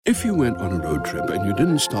If you went on a road trip and you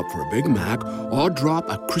didn't stop for a Big Mac or drop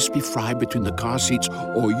a crispy fry between the car seats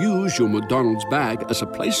or use your McDonald's bag as a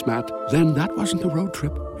placemat, then that wasn't a road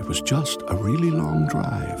trip. It was just a really long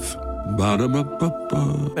drive.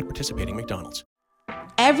 Ba-da-ba-ba-ba. At participating McDonald's.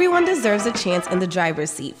 Everyone deserves a chance in the driver's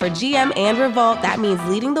seat. For GM and Revolt, that means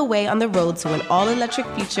leading the way on the road to an all-electric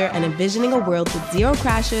future and envisioning a world with zero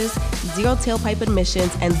crashes, zero tailpipe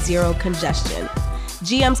emissions, and zero congestion.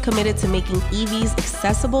 GM's committed to making EVs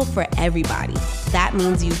accessible for everybody. That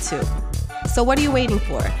means you too. So what are you waiting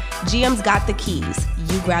for? GM's got the keys.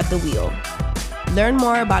 You grab the wheel. Learn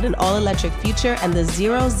more about an all-electric future and the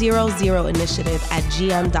 000 initiative at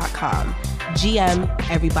gm.com. GM,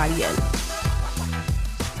 everybody in.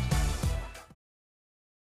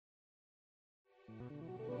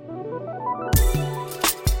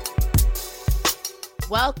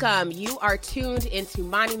 Welcome. You are tuned into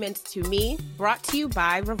Monuments to Me, brought to you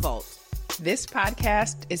by Revolt. This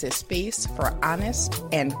podcast is a space for honest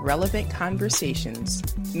and relevant conversations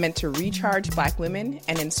meant to recharge Black women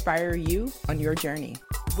and inspire you on your journey.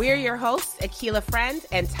 We're your hosts, Akila Friend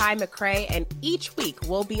and Ty McCray, and each week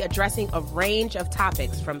we'll be addressing a range of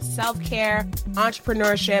topics from self-care,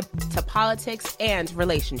 entrepreneurship, to politics and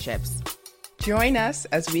relationships. Join us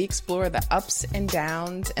as we explore the ups and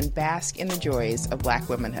downs and bask in the joys of Black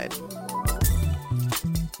womanhood.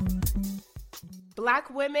 Black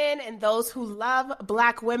women and those who love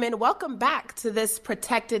Black women, welcome back to this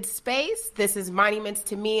protected space. This is Monuments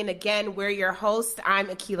to Me, and again, we're your hosts. I'm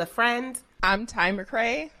Akila Friend. I'm Ty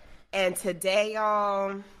McCray. And today,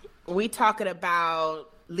 y'all, we talking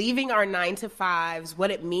about leaving our 9-to-5s,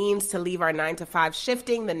 what it means to leave our 9-to-5,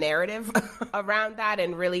 shifting the narrative around that,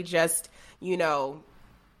 and really just, you know,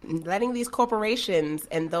 letting these corporations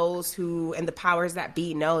and those who, and the powers that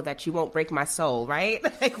be know that you won't break my soul, right?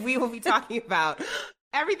 Like, we will be talking about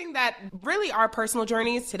everything that really our personal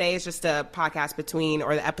journeys. Today is just a podcast between,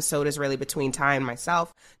 or the episode is really between Ty and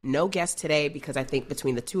myself. No guest today, because I think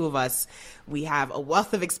between the two of us, we have a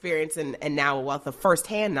wealth of experience and now a wealth of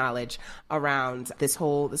firsthand knowledge around this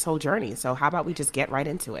whole journey. So how about we just get right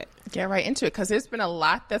into it? Get right into it, because there's been a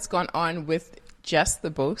lot that's gone on with just the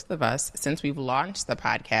both of us since we've launched the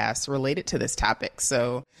podcast related to this topic.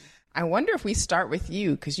 So I wonder if we start with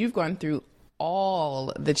you, because you've gone through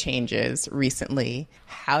all the changes recently.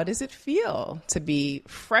 How does it feel to be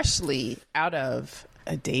freshly out of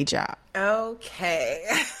a day job? Okay.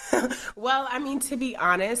 Well, I mean, to be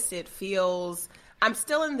honest, it feels, I'm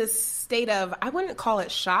still in this state of, I wouldn't call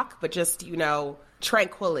it shock, but just, you know,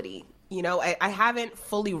 tranquility. You know, I haven't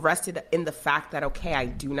fully rested in the fact that, okay, I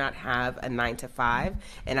do not have a 9-to-5.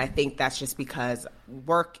 And I think that's just because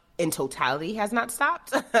work in totality has not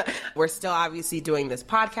stopped. We're still obviously doing this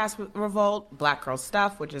podcast with Revolt. Black Girl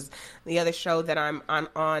Stuff, which is the other show that I'm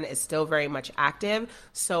on, is still very much active.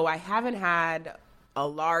 So I haven't had a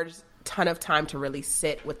large ton of time to really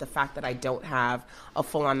sit with the fact that I don't have a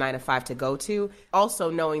full-on 9-to-5 to go to.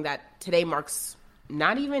 Also knowing that today marks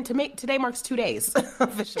today marks 2 days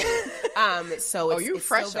officially. So it's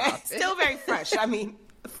fresh still very fresh. I mean,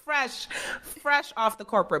 fresh off the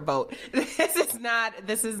corporate boat.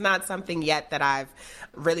 This is not something yet that I've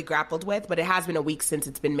really grappled with, but it has been a week since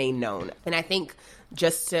it's been made known. And I think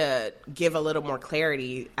just to give a little more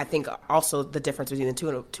clarity, I think also the difference between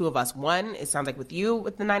the two of us. One, it sounds like with you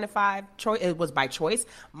with the 9-to-5 choice, it was by choice.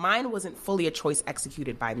 Mine wasn't fully a choice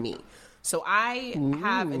executed by me. So I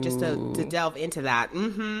have, and just to delve into that.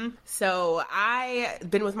 So I've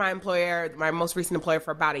been with my employer, my most recent employer,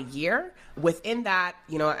 for about a year. Within that,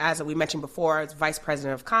 you know, as we mentioned before, I was vice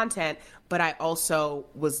president of content, but I also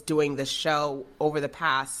was doing this show over the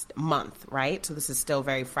past month, right? So this is still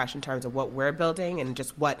very fresh in terms of what we're building and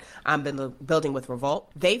just what I'm building with Revolt.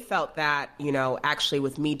 They felt that, you know, actually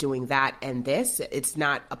with me doing that and this, it's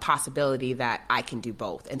not a possibility that I can do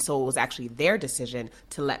both. And so it was actually their decision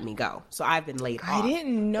to let me go. So I've been laid off. I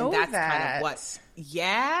didn't know that's that. Kind of what.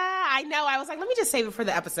 Yeah, I know. I was like, let me just save it for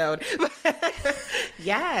the episode.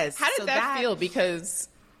 Yes. How did that feel? Because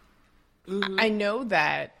I know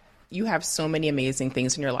that you have so many amazing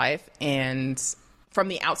things in your life, and from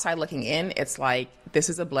the outside looking in, it's like, this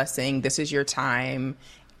is a blessing. This is your time.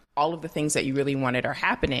 All of the things that you really wanted are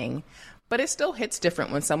happening. But it still hits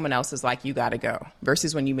different when someone else is like, you got to go,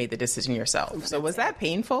 versus when you made the decision yourself. So was that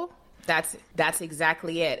painful? That's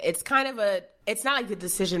exactly it. It's kind of it's not like the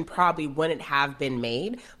decision probably wouldn't have been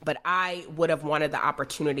made, but I would have wanted the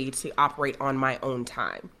opportunity to operate on my own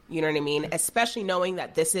time. You know what I mean? Especially knowing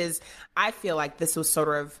that I feel like this was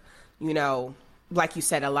sort of, you know, like you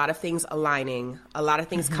said, a lot of things aligning, a lot of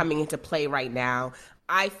things coming into play right now.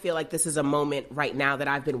 I feel like this is a moment right now that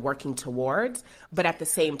I've been working towards, but at the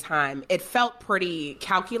same time, it felt pretty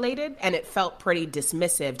calculated and it felt pretty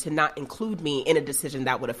dismissive to not include me in a decision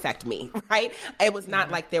that would affect me, right? It was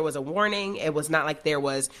not like there was a warning. It was not like there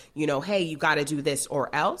was, hey, you got to do this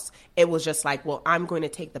or else. It was just like, well, I'm going to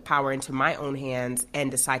take the power into my own hands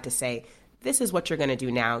and decide to say, this is what you're going to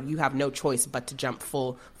do now. You have no choice but to jump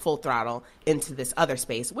full throttle into this other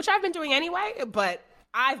space, which I've been doing anyway, but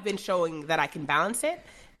I've been showing that I can balance it,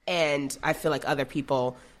 and I feel like other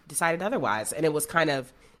people decided otherwise. And it was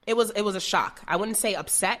it was a shock. I wouldn't say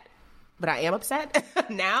upset, but I am upset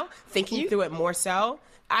now, thinking through it more so.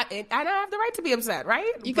 I don't have the right to be upset,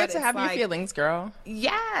 right? You get to have your feelings, girl.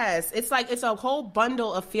 Yes. It's like, it's a whole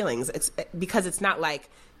bundle of feelings. It's because it's not like,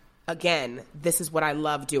 again, this is what I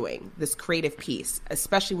love doing, this creative piece,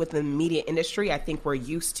 especially with the media industry. I think we're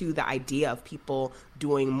used to the idea of people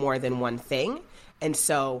doing more than one thing. And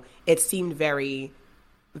so it seemed very,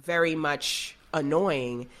 very much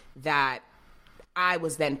annoying that I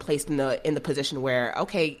was then placed in the position where,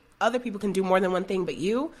 okay, other people can do more than one thing, but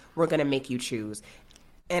we're going to make you choose.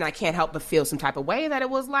 And I can't help but feel some type of way that it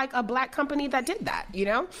was like a Black company that did that,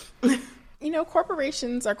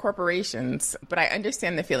 Corporations are corporations, but I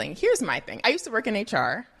understand the feeling. Here's my thing. I used to work in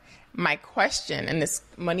HR. My question, and this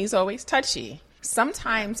money's always touchy,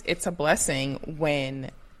 sometimes it's a blessing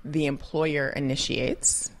when the employer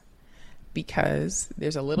initiates, because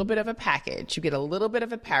there's a little bit of a package. You get a little bit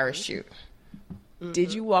of a parachute. Mm-hmm.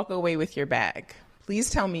 Did you walk away with your bag? Please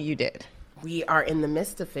tell me you did. We are in the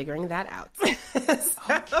midst of figuring that out.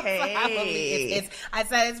 Okay. I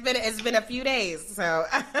said it's been a few days. So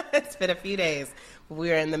it's been a few days.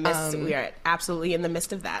 We're in the midst. We are absolutely in the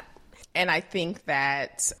midst of that. And I think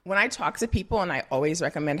that when I talk to people, and I always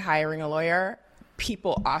recommend hiring a lawyer,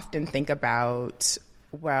 people often think about,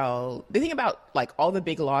 they think about like all the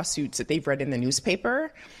big lawsuits that they've read in the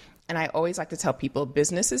newspaper. And I always like to tell people,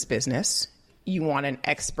 business is business. You want an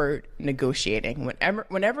expert negotiating.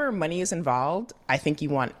 Whenever money is involved, I think you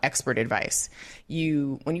want expert advice.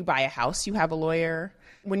 When you buy a house, you have a lawyer.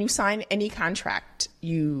 When you sign any contract,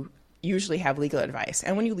 you usually have legal advice.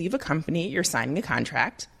 And when you leave a company, you're signing a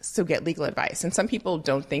contract, so get legal advice. And some people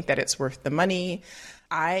don't think that it's worth the money.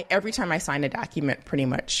 Every time I sign a document, pretty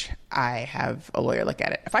much, I have a lawyer look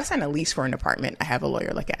at it. If I sign a lease for an apartment, I have a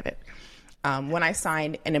lawyer look at it. When I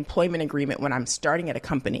sign an employment agreement, when I'm starting at a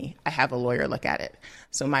company, I have a lawyer look at it.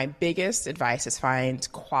 So my biggest advice is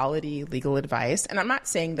find quality legal advice. And I'm not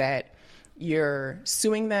saying that you're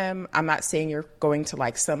suing them. I'm not saying you're going to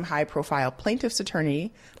like some high profile plaintiff's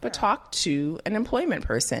attorney, but talk to an employment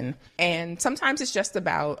person. And sometimes it's just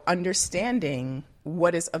about understanding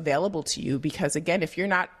what is available to you. Because again, if you're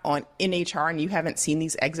not in HR and you haven't seen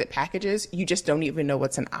these exit packages, you just don't even know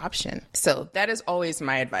what's an option. So that is always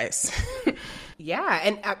my advice. Yeah.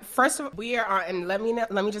 And first of all, we are on, and let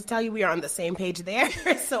me just tell you, we are on the same page there.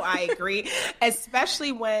 So I agree,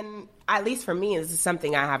 especially when, at least for me, this is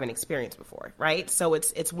something I haven't experienced before, right? So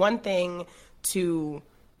it's one thing to,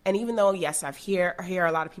 and even though, yes, I hear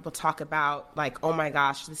a lot of people talk about like, oh my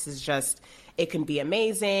gosh, this is just, it can be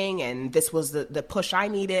amazing. And this was the push I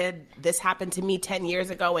needed. This happened to me 10 years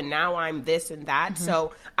ago and now I'm this and that. Mm-hmm.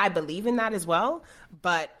 So I believe in that as well.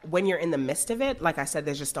 But when you're in the midst of it, like I said,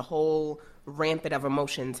 there's just a whole rampant of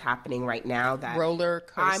emotions happening right now that roller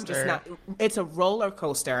coaster. I'm just not, it's a roller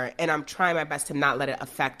coaster, and I'm trying my best to not let it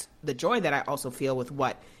affect the joy that I also feel with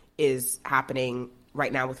what is happening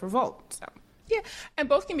right now with Revolt. So yeah, and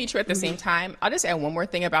both can be true at the same time. I'll just add one more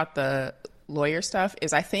thing about the lawyer stuff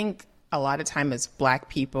is I think a lot of time as Black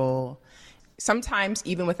people, sometimes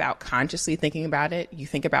even without consciously thinking about it, you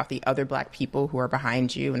think about the other Black people who are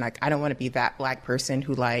behind you. And like, I don't want to be that Black person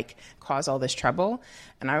who like caused all this trouble.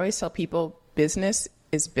 And I always tell people, business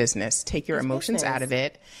is business. Take your emotions out of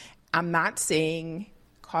it. I'm not saying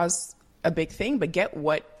cause a big thing, but get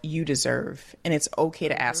what you deserve. And it's okay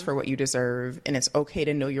to ask for what you deserve. And it's okay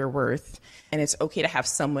to know your worth. And it's okay to have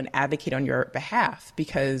someone advocate on your behalf,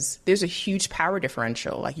 because there's a huge power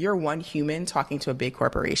differential. Like, you're one human talking to a big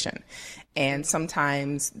corporation. And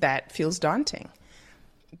sometimes that feels daunting.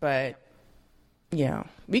 But, you know,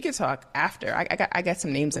 we could talk after. I got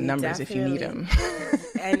some names and numbers if you need them.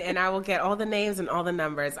 And I will get all the names and all the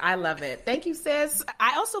numbers. I love it. Thank you, sis.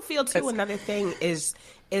 I also feel too, another thing is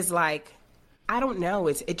like, I don't know.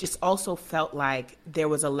 It just also felt like there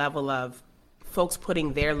was a level of folks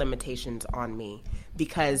putting their limitations on me,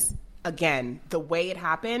 because again, the way it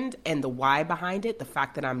happened and the why behind it, the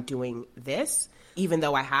fact that I'm doing this, even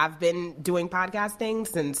though I have been doing podcasting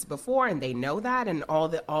since before, and they know that, and all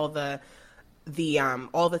the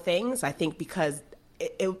things, I think because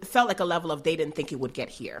it felt like a level of they didn't think it would get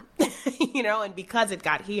here, you know, and because it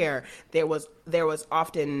got here, there was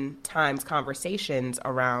oftentimes conversations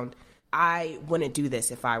around, I wouldn't do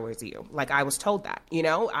this if I was you. Like, I was told that, you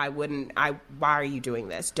know, why are you doing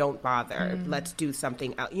this? Don't bother. Let's do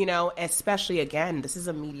something else, you know, especially, again, this is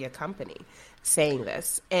a media company saying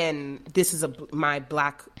this, and this is my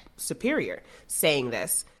Black superior saying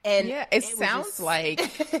this. And yeah, it sounds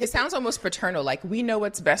it sounds almost paternal. Like, we know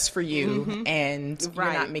what's best for you, and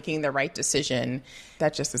you're not making the right decision.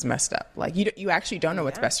 That just is messed up. Like, you actually don't know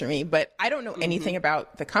what's best for me. But I don't know anything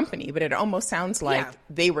about the company, but it almost sounds like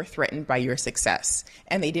they were threatened by your success,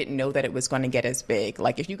 and they didn't know that it was going to get as big.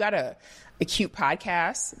 Like, if you got a cute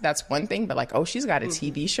podcast, that's one thing. But like, oh, she's got a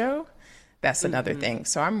TV show, that's another thing.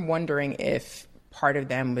 So I'm wondering if part of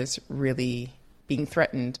them was really being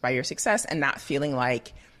threatened by your success and not feeling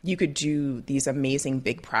like you could do these amazing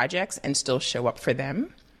big projects and still show up for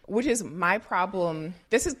them, which is my problem.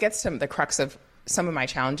 This gets to the crux of some of my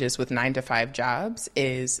challenges with 9-to-5 jobs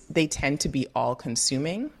is they tend to be all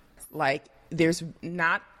consuming. Like, there's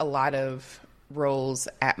not a lot of roles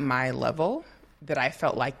at my level that I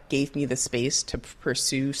felt like gave me the space to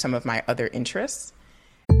pursue some of my other interests.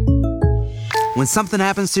 When something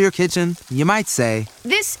happens to your kitchen, you might say,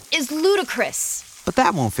 "This is ludicrous." But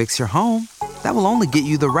that won't fix your home. That will only get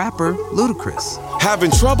you the rapper, Ludacris.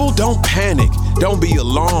 Having trouble? Don't panic. Don't be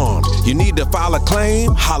alarmed. You need to file a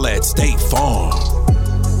claim? Holla at State Farm.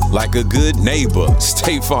 Like a good neighbor,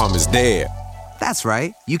 State Farm is there. That's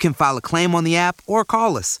right. You can file a claim on the app or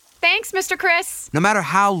call us. Thanks, Mr. Chris. No matter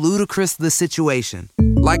how ludicrous the situation,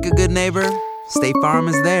 like a good neighbor, State Farm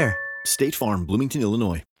is there. State Farm, Bloomington,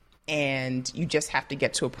 Illinois. And you just have to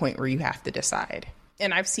get to a point where you have to decide.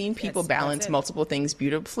 And I've seen people balance multiple things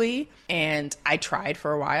beautifully, and I tried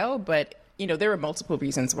for a while, but you know, there were multiple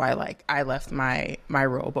reasons why like I left my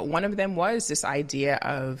role. But one of them was this idea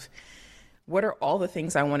of what are all the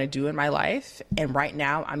things I want to do in my life? And right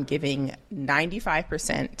now I'm giving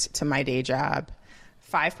 95% to my day job,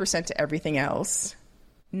 5% to everything else,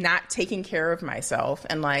 not taking care of myself.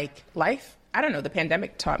 And like life, I don't know, the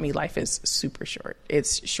pandemic taught me life is super short.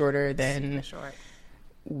 It's shorter than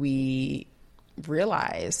we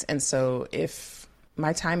realize. And so if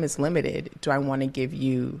my time is limited, do I want to give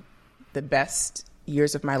you the best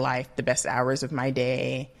years of my life, the best hours of my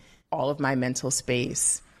day, all of my mental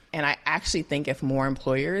space? And I actually think if more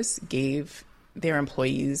employers gave their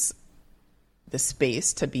employees the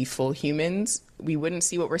space to be full humans, we wouldn't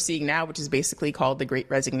see what we're seeing now, which is basically called the Great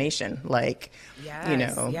Resignation. Like,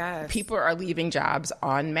 people are leaving jobs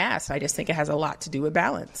en masse. I just think it has a lot to do with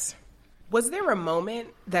balance. Was there a moment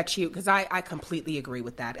that because I completely agree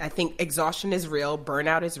with that. I think exhaustion is real,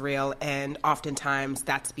 burnout is real, and oftentimes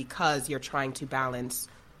that's because you're trying to balance,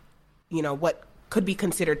 you know, what could be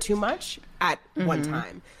considered too much at one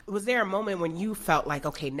time. Was there a moment when you felt like,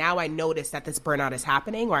 okay, now I notice that this burnout is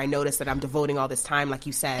happening, or I notice that I'm devoting all this time, like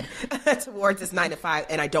you said, towards this 9-to-5,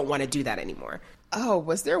 and I don't want to do that anymore? Oh,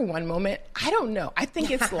 was there one moment? I don't know. I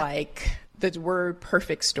think it's like the word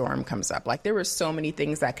perfect storm comes up. Like there were so many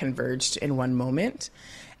things that converged in one moment.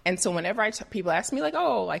 And so whenever people ask me like,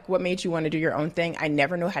 oh, like what made you want to do your own thing? I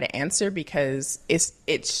never know how to answer because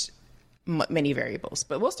it's many variables.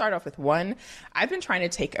 But we'll start off with one. I've been trying to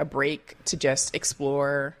take a break to just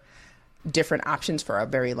explore different options for a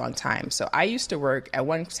very long time. So I used to work at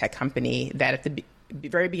one tech company that at the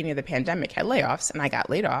very beginning of the pandemic had layoffs, and I got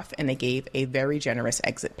laid off, and they gave a very generous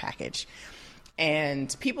exit package.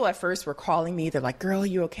 And people at first were calling me. They're like, girl,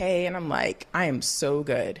 you okay? And I'm like, I am so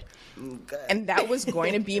good. And that was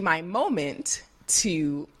going to be my moment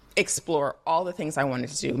to explore all the things I wanted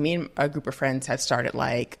to do. Me and a group of friends had started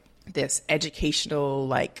like this educational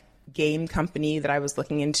like game company that I was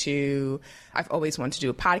looking into. I've always wanted to do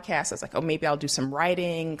a podcast. I was like, oh, maybe I'll do some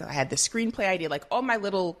writing. I had the screenplay idea, like all my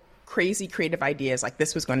little crazy creative ideas. Like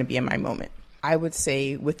this was going to be in my moment. I would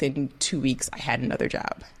say within 2 weeks, I had another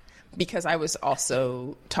job. Because I was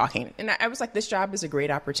also talking. And I was like, this job is a great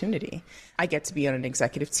opportunity. I get to be on an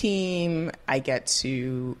executive team. I get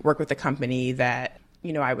to work with a company that,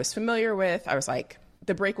 you know, I was familiar with. I was like,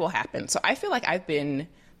 the break will happen. So I feel like I've been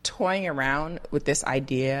toying around with this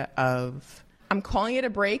idea of, I'm calling it a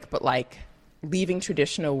break, but like leaving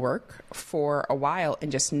traditional work for a while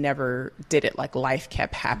and just never did it. Like life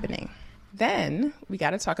kept happening. Then we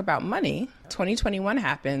got to talk about money. 2021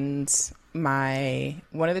 happens.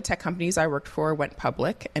 One of the tech companies I worked for went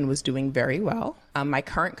public and was doing very well. My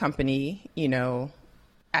current company, you know,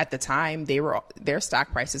 at the time their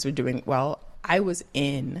stock prices were doing well. I was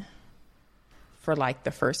in for like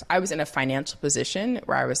I was in a financial position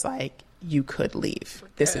where I was like, you could leave.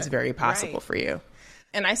 This is very possible for you.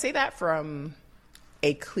 And I say that from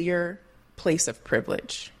a clear place of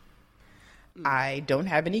privilege. I don't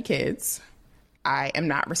have any kids. I am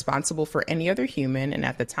not responsible for any other human. And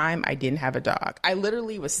at the time, I didn't have a dog. I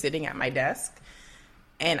literally was sitting at my desk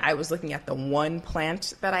and I was looking at the one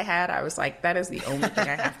plant that I had. I was like, that is the only thing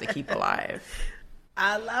I have to keep alive.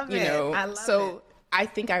 I love it. I love it. I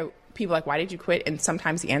think people are like, why did you quit? And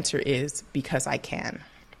sometimes the answer is because I can.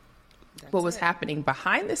 What was happening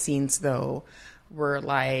behind the scenes, though, were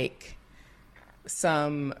like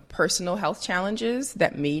some personal health challenges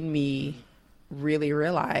that made me really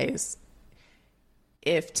realize,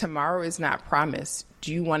 if tomorrow is not promised,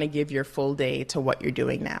 do you want to give your full day to what you're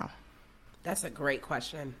doing now? That's a great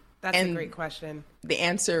question. A great question. The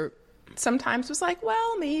answer sometimes was like,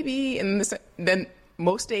 well, maybe. And then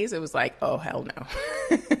most days it was like, oh, hell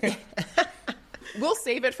no. We'll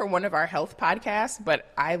save it for one of our health podcasts,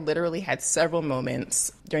 but I literally had several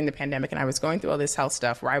moments during the pandemic, and I was going through all this health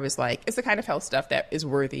stuff where I was like, it's the kind of health stuff that is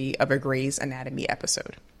worthy of a Grey's Anatomy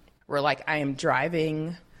episode. Where like I am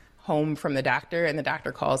driving home from the doctor and the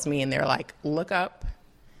doctor calls me and they're like, look up,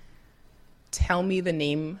 tell me the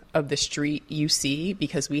name of the street you see,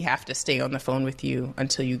 because we have to stay on the phone with you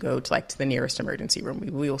until you go to the nearest emergency room.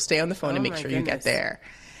 We will stay on the phone and make sure you get there.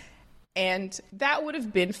 And that would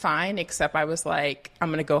have been fine, except I was like, I'm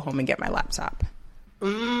going to go home and get my laptop.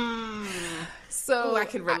 So I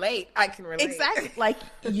can relate. I can relate. Exactly. Like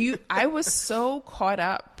I was so caught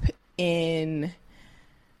up in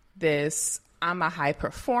this, I'm a high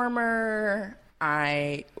performer.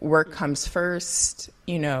 Work comes first,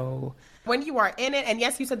 When you are in it, and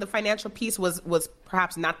yes, you said the financial piece was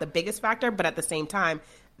perhaps not the biggest factor, but at the same time,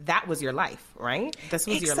 that was your life, right? This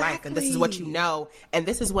was your life, and this is what you know, and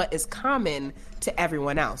this is what is common to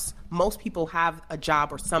everyone else. Most people have a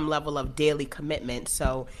job or some level of daily commitment,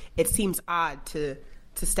 so it seems odd to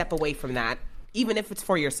step away from that, even if it's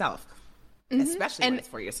for yourself, especially when it's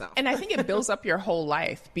for yourself. And I think it builds up your whole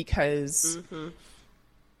life because,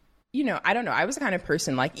 I don't know, I was the kind of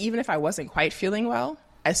person, like, even if I wasn't quite feeling well,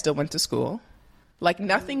 I still went to school. Like,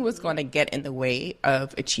 nothing was going to get in the way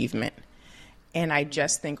of achievement. And I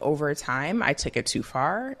just think over time, I took it too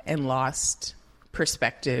far and lost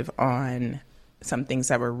perspective on some things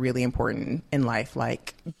that were really important in life,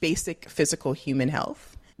 like basic physical human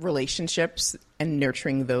health, relationships, and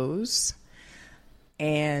nurturing those.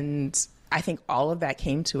 And I think all of that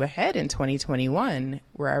came to a head in 2021,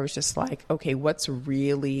 where I was just like, okay, what's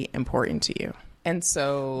really important to you? And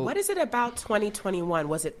so, what is it about 2021?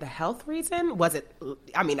 Was it the health reason? Was it,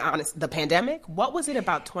 the pandemic? What was it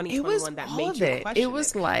about 2021 that made you question it? It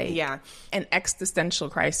was like an existential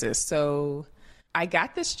crisis. So I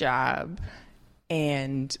got this job,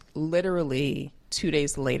 and literally 2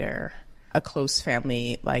 days later, a close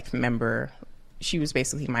family member, she was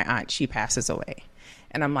basically my aunt, she passes away.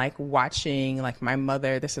 And I'm like watching my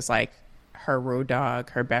mother, this is like her road dog,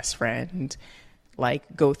 her best friend,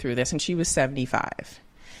 go through this, and she was 75,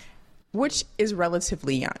 which is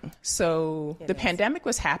relatively young. So the pandemic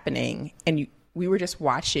was happening, and we were just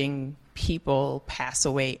watching people pass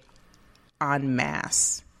away en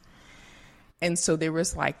masse. And so there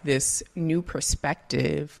was this new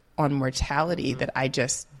perspective on mortality that I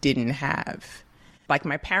just didn't have.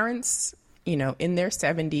 My parents, in their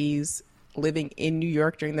 70s, living in New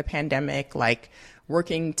York during the pandemic,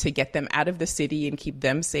 working to get them out of the city and keep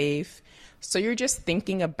them safe. So you're just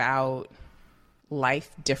thinking about life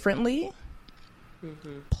differently.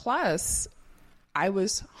 Plus, I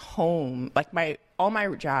was home. All my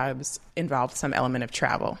jobs involved some element of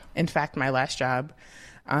travel. In fact, my last job,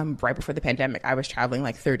 right before the pandemic, I was traveling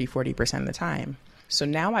 30-40% of the time. So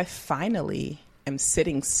now I finally am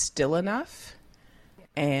sitting still enough.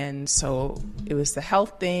 And so it was the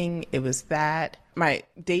health thing. It was that. My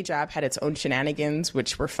day job had its own shenanigans,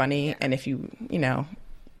 which were funny. And if you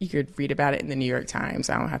could read about it in the New York Times.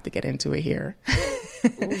 I don't have to get into it here.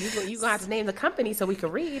 You're going to have to name the company so we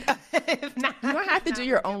can read. If not, you're going to have to do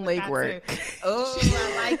your own legwork. Oh,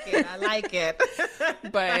 I like it.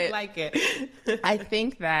 But I like it. I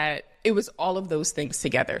think that it was all of those things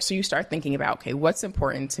together. So you start thinking about, okay, what's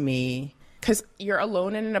important to me? Because you're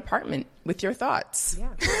alone in an apartment with your thoughts.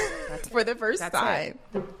 Yeah. For the first time.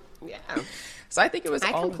 Yeah. So I think it was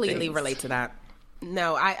I completely relate to that.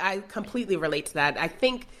 No, I completely relate to that. I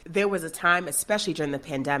think there was a time, especially during the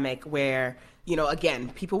pandemic, where, again,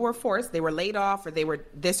 people were forced, they were laid off, or they were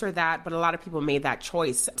this or that, but a lot of people made that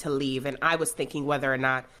choice to leave. And I was thinking whether or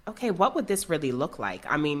not, okay, what would this really look like?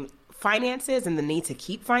 I mean, finances and the need to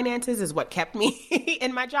keep finances is what kept me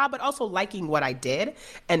in my job, but also liking what I did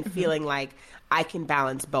and feeling like I can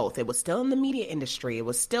balance both. It was still in the media industry. It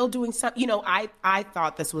was still doing something, I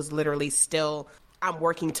thought this was literally still I'm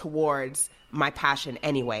working towards my passion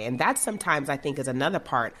anyway. And that sometimes I think is another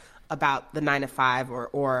part about the 9-to-5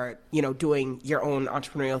 or doing your own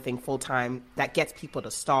entrepreneurial thing full time that gets people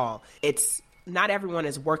to stall. It's not everyone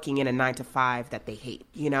is working in a 9-to-5 that they hate,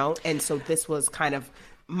 And so this was kind of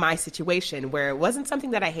my situation where it wasn't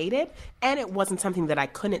something that I hated, and it wasn't something that I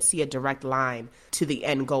couldn't see a direct line to the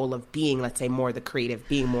end goal of being, let's say, more the creative,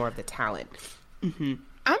 being more of the talent. Mm-hmm.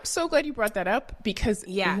 I'm so glad you brought that up, because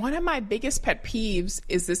one of my biggest pet peeves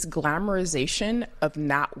is this glamorization of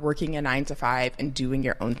not working a 9-to-5 and doing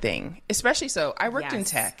your own thing. Especially so, I worked in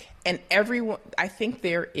tech, and I think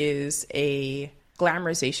there is a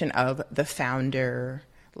glamorization of the founder,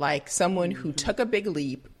 like someone who took a big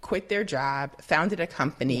leap, quit their job, founded a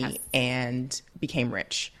company, and became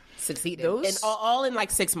rich. Succeeded. All in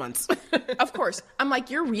like 6 months. Of course. I'm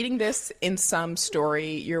like, you're reading this in some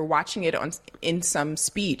story, you're watching it in some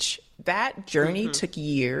speech. That journey took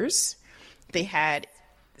years. They had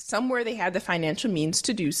the financial means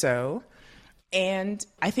to do so. And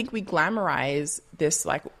I think we glamorize this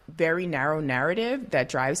like very narrow narrative that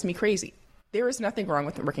drives me crazy. There is nothing wrong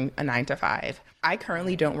with working a 9-to-5. I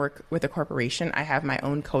currently don't work with a corporation. I have my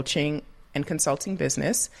own coaching and consulting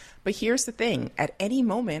business. But here's the thing. At any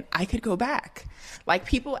moment, I could go back. Like,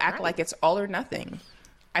 people act like it's all or nothing.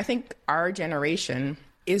 I think our generation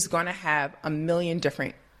is going to have a million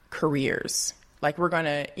different careers. Like, we're going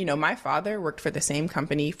to, my father worked for the same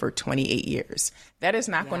company for 28 years. That is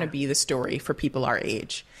not going to be the story for people our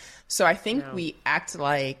age. So I think we act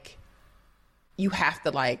like you have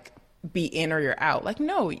to like be in or you're out. Like,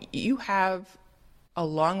 no, you have a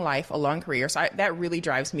long life, a long career. So that really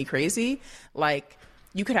drives me crazy. Like,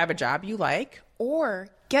 you could have a job you like, or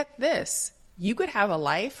get this, you could have a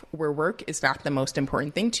life where work is not the most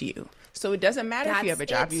important thing to you. So it doesn't matter if you have a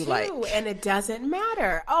job you like. And it doesn't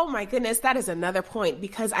matter. Oh my goodness, that is another point,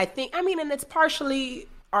 because and it's partially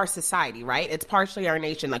our society, right? It's partially our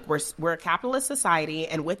nation. Like, we're a capitalist society,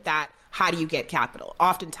 and with that, how do you get capital?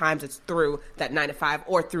 Oftentimes it's through that 9-to-5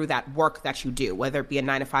 or through that work that you do, whether it be a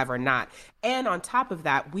 9-to-5 or not. And on top of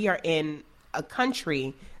that, we are in a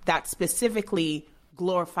country that specifically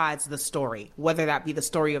glorifies the story, whether that be the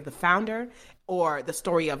story of the founder or the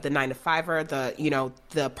story of the 9-to-5er,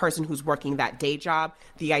 the person who's working that day job.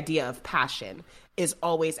 The idea of passion is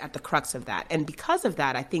always at the crux of that. And because of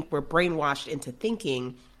that, I think we're brainwashed into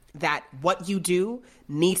thinking that what you do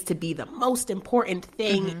needs to be the most important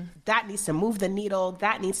thing, that needs to move the needle,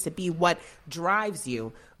 that needs to be what drives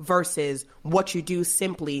you, versus what you do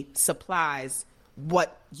simply supplies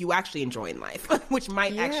what you actually enjoy in life, which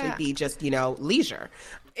might actually be just, leisure.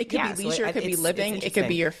 It could be leisure, it could be living, it could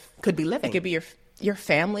be living. It could be your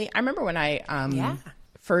family. I remember when I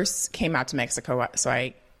first came out to Mexico, so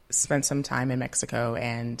I spent some time in Mexico,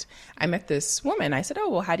 and I met this woman. I said, oh,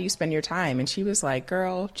 well, how do you spend your time? And she was like,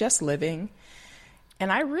 girl, just living.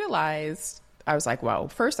 And I realized, I was like, well,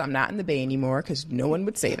 first, I'm not in the Bay anymore, because no one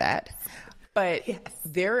would say that. But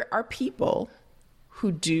there are people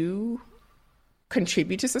who do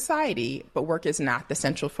contribute to society, but work is not the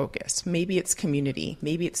central focus. Maybe it's community.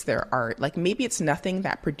 Maybe it's their art. Like, maybe it's nothing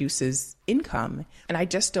that produces income. And I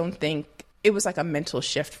just don't think, it was like a mental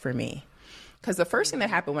shift for me. Because the first thing that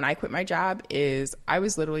happened when I quit my job is I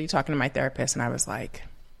was literally talking to my therapist, and I was like,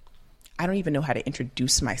 I don't even know how to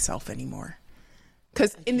introduce myself anymore.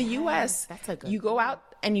 Because in the U.S., you go out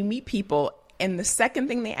and you meet people, and the second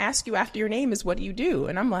thing they ask you after your name is, what do you do?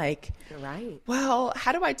 And I'm like, well,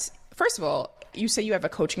 how do I... First of all, you say you have a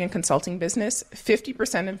coaching and consulting business.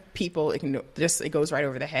 50% of people, it goes right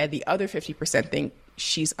over the head. The other 50% think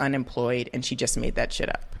she's unemployed and she just made that shit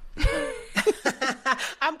up.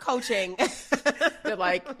 I'm coaching. They're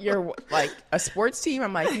like, you're like a sports team.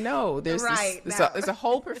 I'm like, no, there's a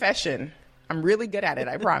whole profession. I'm really good at it,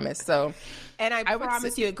 I promise. So, and I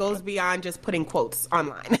promise you, it goes beyond just putting quotes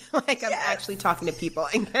online. Like, I'm actually talking to people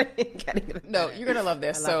and getting it. No, you're gonna love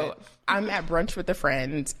this. I'm at brunch with a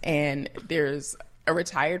friend, and there's a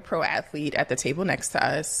retired pro athlete at the table next to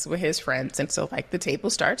us with his friends, and so like the table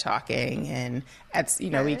start talking, and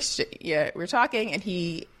we're talking, and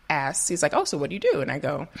he asks, he's like, oh, so what do you do? And I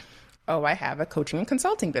go, oh, I have a coaching and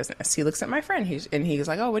consulting business. He looks at my friend, he's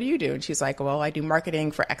like, oh, what do you do? And she's like, well, I do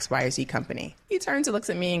marketing for XYZ company. He turns and looks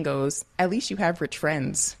at me and goes, at least you have rich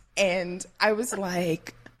friends. And I was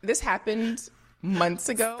like, this happened months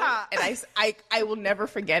ago. Stop. And I will never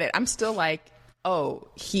forget it. I'm still like, oh,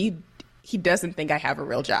 he doesn't think I have a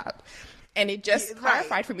real job. And it just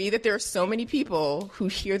clarified for me that there are so many people who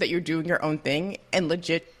hear that you're doing your own thing and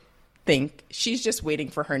legit think she's just waiting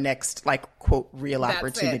for her next, like, quote, real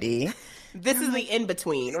opportunity. This is the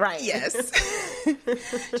in-between, right? Yes.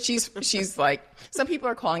 She's like, some people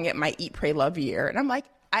are calling it my eat, pray, love year. And I'm like,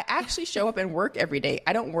 I actually show up and work every day.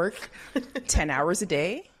 I don't work 10 hours a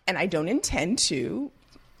day, and I don't intend to.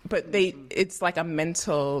 But it's like a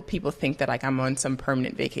mental, people think that like I'm on some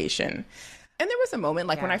permanent vacation. And there was a moment,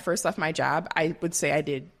 like when I first left my job, I would say I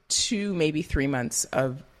did 2, maybe 3 months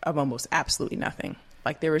of almost absolutely nothing.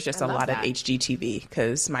 Like there was just a lot of HGTV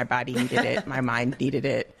because my body needed it. My mind needed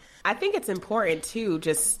it. I think it's important too,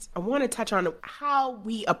 I want to touch on how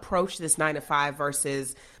we approach this 9-to-5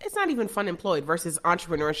 versus, it's not even fun employed, versus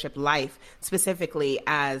entrepreneurship life, specifically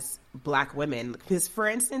as Black women. Because for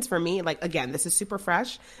instance, for me, like, again, this is super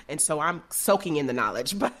fresh. And so I'm soaking in the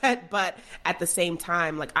knowledge, but at the same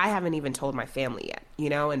time, like I haven't even told my family yet,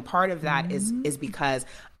 and part of that is because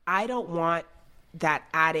I don't want that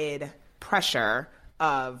added pressure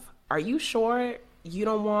of, are you sure you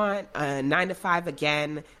don't want a 9-to-5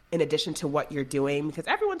 again, in addition to what you're doing? Because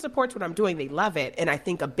everyone supports what I'm doing. They love it. And I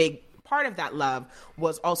think a big part of that love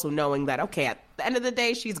was also knowing that, okay, at the end of the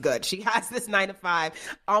day, she's good. She has this 9-to-5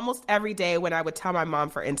 almost every day. When I would tell my mom,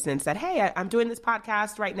 for instance, that, hey, I'm doing this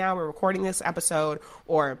podcast right now, we're recording this episode,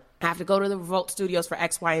 or I have to go to the Revolt Studios for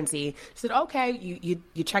X, Y, and Z. She said, okay,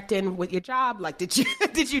 you checked in with your job. Like, did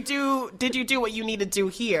you do what you need to do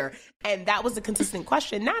here? And that was a consistent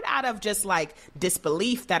question, not out of just like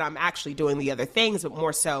disbelief that I'm actually doing the other things, but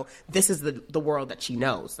more so, this is the world that she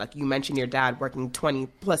knows. Like you mentioned your dad working 20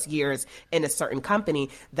 plus years in a certain company.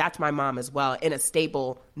 That's my mom as well, in a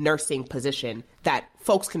stable nursing position that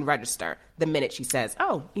folks can register the minute she says,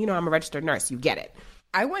 oh, I'm a registered nurse. You get it.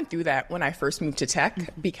 I went through that when I first moved to tech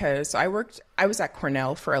because I was at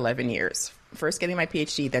Cornell for 11 years, first getting my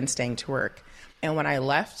PhD, then staying to work. And when I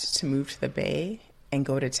left to move to the Bay and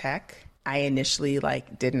go to tech, I initially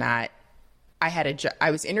I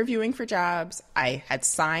was interviewing for jobs. I had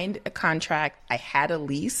signed a contract. I had a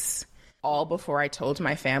lease all before I told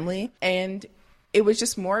my family. And it was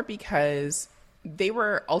just more because they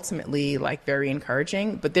were ultimately like very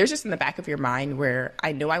encouraging, but there's just in the back of your mind where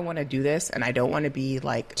I know I want to do this and I don't want to be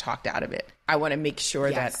like talked out of it. I want to make sure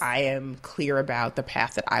that I am clear about the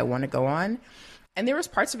path that I want to go on. And there was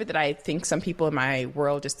parts of it that I think some people in my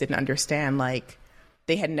world just didn't understand. Like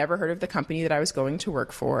they had never heard of the company that I was going to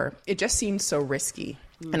work for. It just seemed so risky.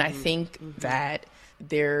 Mm-hmm. And I think that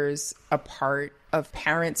there's a part of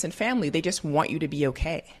parents and family, they just want you to be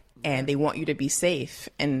okay and they want you to be safe.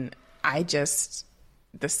 And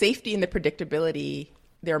the safety and the predictability,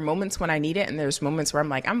 there are moments when I need it and there's moments where I'm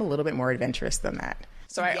like, I'm a little bit more adventurous than that.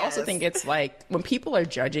 So I also think it's like when people are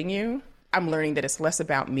judging you, I'm learning that it's less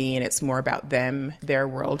about me and it's more about them, their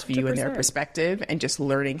worldview 100%. And their perspective, and just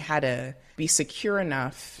learning how to be secure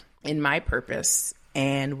enough in my purpose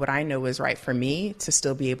and what I know is right for me to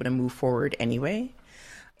still be able to move forward anyway.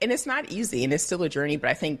 And it's not easy and it's still a journey, but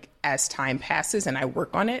I think as time passes and I work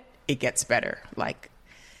on it, it gets better.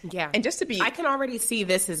 And I can already see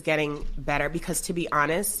this is getting better because, to be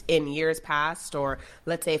honest, in years past, or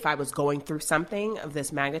let's say if I was going through something of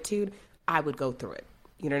this magnitude, I would go through it.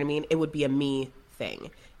 You know what I mean? It would be a me thing.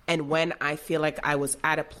 And when I feel like I was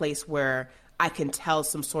at a place where I can tell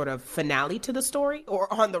some sort of finale to the story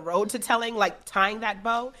or on the road to telling, like tying that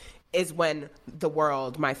bow, is when the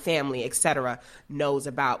world, my family, etc., knows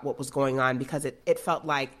about what was going on, because it felt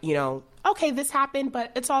like, okay, this happened, but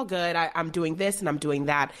it's all good. I'm doing this and I'm doing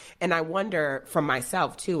that. And I wonder from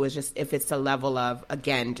myself, too, is just if it's a level of,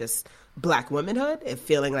 again, just Black womanhood, if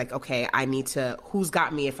feeling like, okay, I need to, who's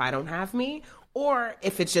got me if I don't have me? Or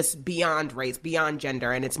if it's just beyond race, beyond gender,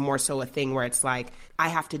 and it's more so a thing where it's like, I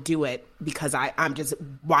have to do it because I'm just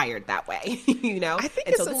wired that way, I think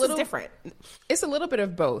it's a little different. It's a little bit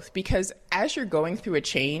of both, because as you're going through a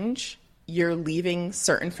change, you're leaving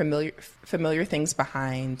certain familiar things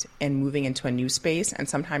behind and moving into a new space. And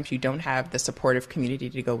sometimes you don't have the supportive community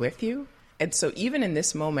to go with you. And so even in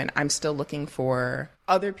this moment, I'm still looking for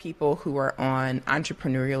other people who are on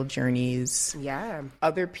entrepreneurial journeys. Yeah.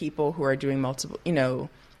 Other people who are doing multiple,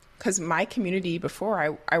 because my community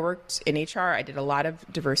before, I worked in HR. I did a lot of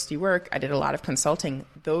diversity work. I did a lot of consulting.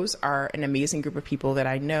 Those are an amazing group of people that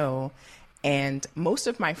I know. And most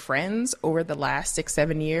of my friends over the last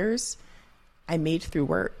 6-7 years, I made through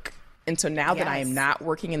work. And so now that I am not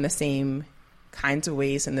working in the same kinds of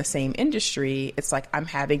ways in the same industry, it's like I'm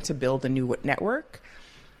having to build a new network.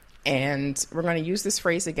 And we're going to use this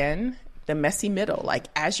phrase again, the messy middle. Like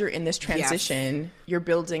as you're in this transition, you're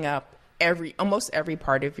building up almost every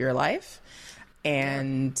part of your life.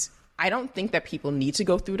 And I don't think that people need to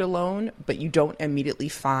go through it alone, but you don't immediately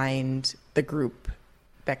find the group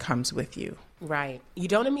that comes with you. Right. You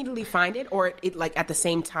don't immediately find it, or it like at the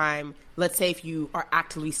same time, let's say if you are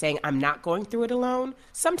actively saying, I'm not going through it alone,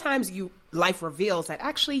 sometimes life reveals that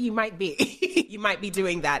actually you might be, you might be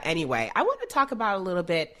doing that anyway. I want to talk about a little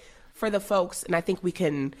bit for the folks, and I think we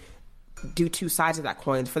can do two sides of that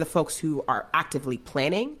coin, for the folks who are actively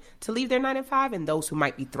planning to leave their 9-to-5 and those who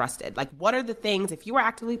might be thrusted. Like, what are the things, if you are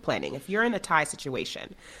actively planning, if you're in a tie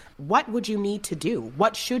situation, what would you need to do?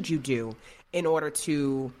 What should you do in order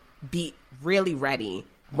to be really ready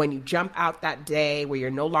when you jump out that day where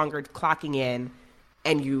you're no longer clocking in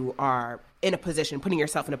and you are in a position, putting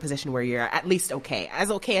yourself in a position where you're at least okay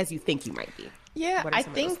as you think you might be? Yeah, I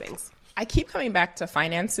think I keep coming back to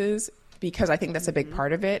finances because I think that's a big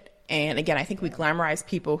part of it. And again, I think we glamorize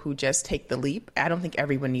people who just take the leap. I don't think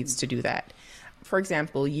everyone needs to do that. For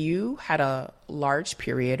example, you had a large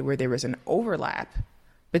period where there was an overlap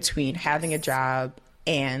between having a job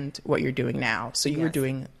and what you're doing now. So you were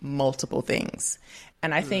doing multiple things.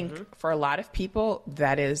 And I think for a lot of people,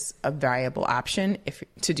 that is a viable option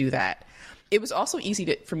to do that. It was also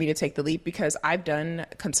easy for me to take the leap because I've done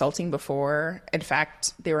consulting before. In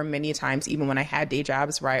fact, there were many times, even when I had day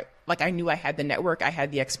jobs, where I knew I had the network, I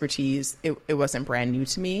had the expertise. It wasn't brand new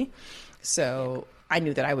to me. So I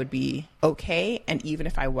knew that I would be okay. And even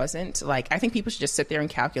if I wasn't, I think people should just sit there and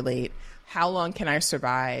calculate, how long can I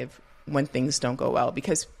survive when things don't go well?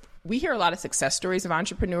 Because we hear a lot of success stories of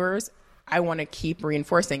entrepreneurs. I want to keep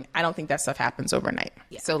reinforcing, I don't think that stuff happens overnight.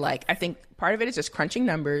 Yeah. So I think part of it is just crunching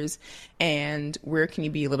numbers and where can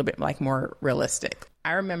you be a little bit more realistic.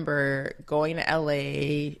 I remember going to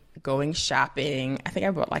LA, going shopping. I think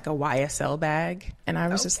I bought a YSL bag, and I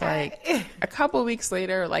was just a couple of weeks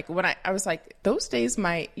later, when I was like, those days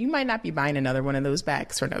you might not be buying another one of those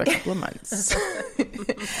bags for another couple of months.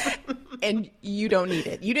 And you don't need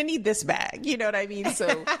it. You didn't need this bag. You know what I mean?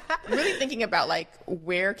 So really thinking about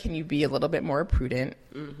where can you be a little bit more prudent,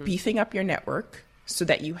 beefing up your network so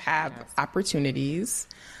that you have opportunities.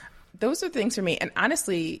 Those are things for me. And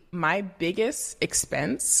honestly, my biggest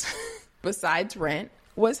expense besides rent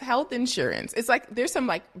was health insurance. It's there's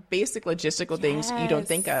some basic logistical things you don't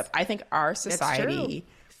think of. I think our society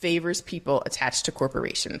favors people attached to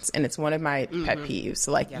corporations. And it's one of my pet peeves.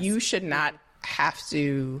 So you should not have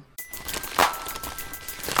to.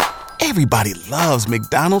 Everybody loves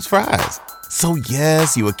McDonald's fries. So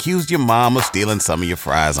yes, you accused your mom of stealing some of your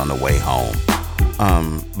fries on the way home.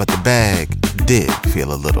 But the bag did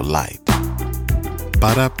feel a little light.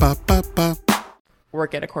 Ba-da-ba-ba-ba.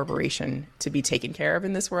 Work at a corporation to be taken care of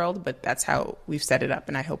in this world, but that's how we've set it up,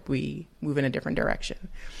 and I hope we move in a different direction.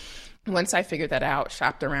 Once I figured that out,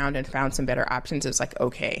 shopped around and found some better options, it was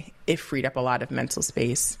okay, it freed up a lot of mental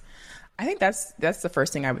space. I think that's the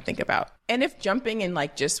first thing I would think about. And if jumping and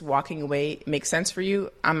just walking away makes sense for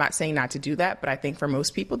you, I'm not saying not to do that, but I think for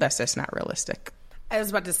most people, that's just not realistic. I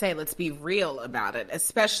was about to say, let's be real about it.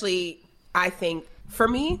 Especially, I think, for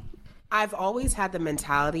me, I've always had the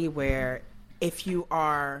mentality where if you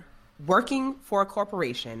are working for a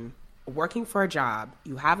corporation, working for a job,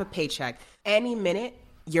 you have a paycheck, any minute,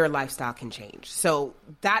 your lifestyle can change. So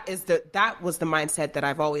that was the mindset that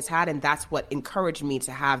I've always had, and that's what encouraged me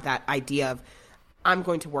to have that idea of I'm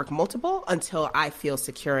going to work multiple until I feel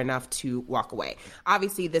secure enough to walk away.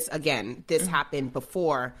 Obviously, this happened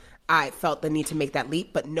before I felt the need to make that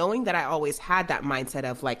leap, but knowing that I always had that mindset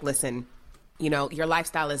of listen, your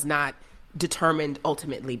lifestyle is not determined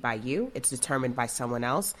ultimately by you. It's determined by someone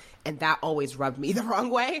else. And that always rubbed me the wrong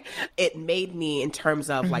way. It made me, in terms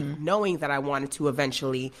of knowing that I wanted to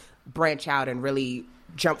eventually branch out and really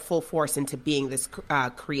jump full force into being this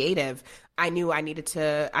creative, I knew I needed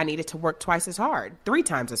to work twice as hard, 3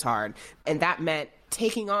 times as hard. And that meant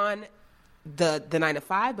taking on the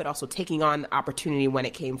 9-to-5, but also taking on the opportunity when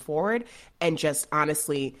it came forward, and just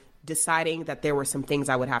honestly deciding that there were some things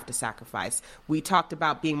I would have to sacrifice. We talked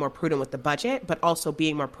about being more prudent with the budget, but also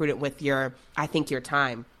being more prudent with your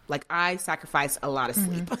time. I sacrificed a lot of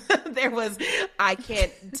sleep. I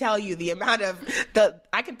can't tell you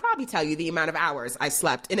I could probably tell you the amount of hours I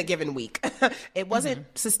slept in a given week. It wasn't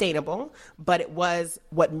sustainable, but it was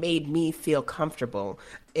what made me feel comfortable.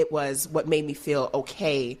 It was what made me feel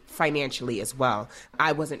okay financially as well.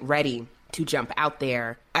 I wasn't ready to jump out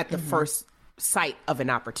there at the first sight of an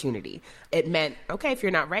opportunity. It meant, okay, if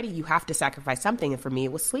you're not ready, you have to sacrifice something. And for me,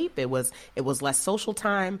 it was sleep. It was less social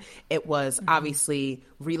time. It was obviously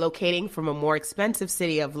relocating from a more expensive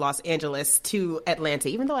city of Los Angeles to Atlanta,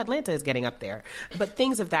 even though Atlanta is getting up there. But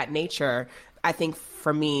things of that nature, I think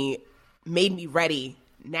for me, made me ready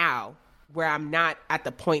now, where I'm not at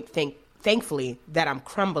the point, thankfully, that I'm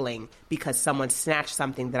crumbling because someone snatched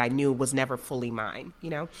something that I knew was never fully mine,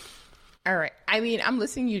 All right. I mean, I'm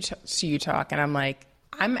listening to you talk, and I'm like,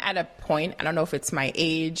 I'm at a point, I don't know if it's my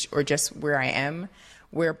age or just where I am,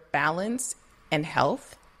 where balance and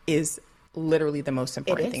health is literally the most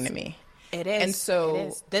important thing to me. It is. And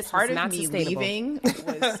so this part of me leaving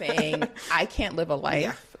was saying, I can't live a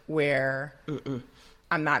life where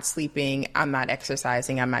I'm not sleeping, I'm not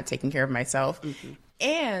exercising, I'm not taking care of myself.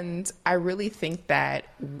 And I really think that,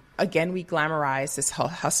 again, we glamorize this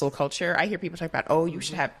hustle culture. I hear people talk about, oh, you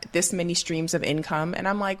should have this many streams of income. And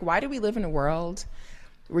I'm like, why do we live in a world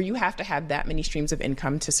where you have to have that many streams of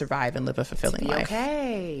income to survive and live a fulfilling life?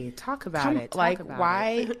 Okay, talk about it.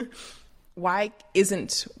 Why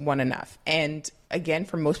isn't one enough? And again,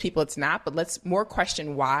 for most people, it's not. But let's more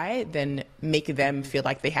question why than make them feel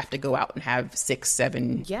like they have to go out and have 6,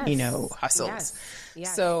 7, hustles.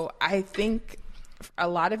 Yes. So I think a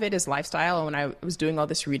lot of it is lifestyle. And when I was doing all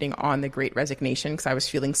this reading on the Great Resignation, because I was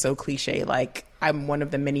feeling so cliche, like I'm one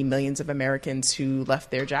of the many millions of Americans who left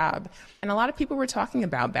their job. And a lot of people were talking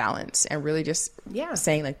about balance and really just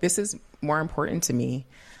saying like, this is more important to me.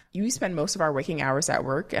 You spend most of our waking hours at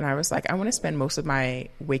work. And I was like, I want to spend most of my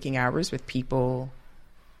waking hours with people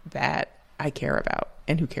that I care about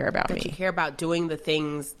and who care about me. That you care about, doing the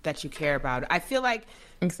things that you care about. I feel like,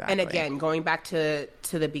 exactly. And again, going back to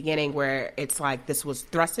the beginning where it's like this was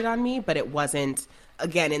thrusted on me, but it wasn't,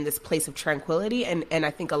 again, in this place of tranquility. And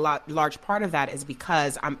I think large part of that is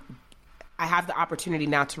because I have the opportunity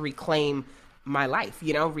now to reclaim my life,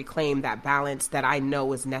 reclaim that balance that I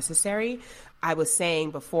know is necessary. I was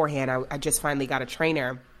saying beforehand, I just finally got a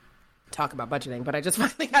trainer. Talk about budgeting, but I just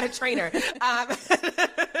finally got a trainer.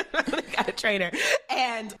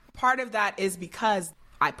 And part of that is because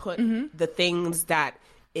I put the things that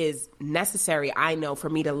is necessary, I know,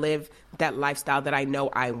 for me to live that lifestyle that I know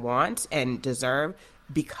I want and deserve,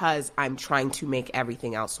 because I'm trying to make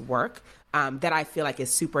everything else work. That I feel like is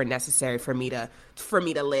super necessary for me to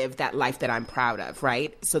live that life that I'm proud of,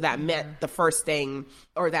 right? So that meant the first thing,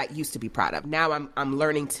 or that used to be proud of. Now I'm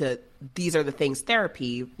learning these are the things,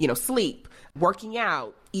 therapy, sleep, working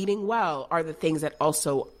out, eating well are the things that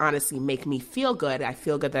also honestly make me feel good. I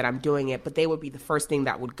feel good that I'm doing it, but they would be the first thing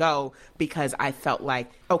that would go, because I felt like,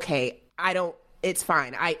 okay, it's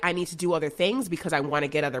fine. I need to do other things because I want to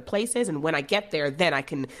get other places. And when I get there, then I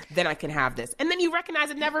can have this. And then you recognize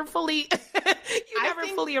it never fully,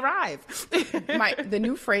 fully arrive. The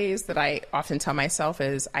new phrase that I often tell myself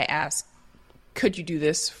is, I ask, could you do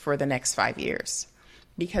this for the next 5 years?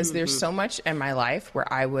 Because there's so much in my life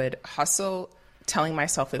where I would hustle, telling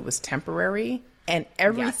myself it was temporary, and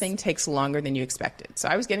everything takes longer than you expected. So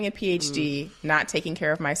I was getting a PhD, not taking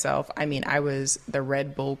care of myself. I mean, I was the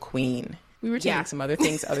Red Bull queen. We were taking some other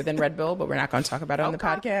things other than Red Bull, but we're not going to talk about it on the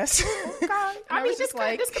podcast. I mean,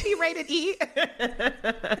 this could be rated E.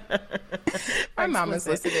 My mama's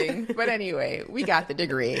listening. But anyway, we got the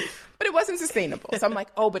degree. But it wasn't sustainable. So I'm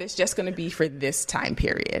like, but it's just going to be for this time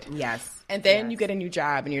period. Yes. And then you get a new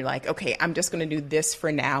job and you're like, okay, I'm just going to do this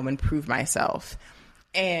for now and prove myself.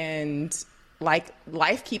 And like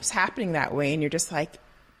life keeps happening that way. And you're just like,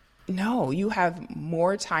 no, you have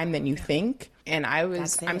more time than you think. And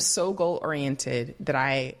I'm so goal oriented that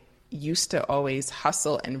I used to always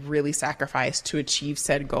hustle and really sacrifice to achieve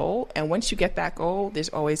said goal. And once you get that goal, there's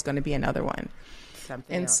always going to be another one.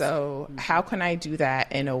 So how can I do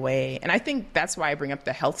that in a way? And I think that's why I bring up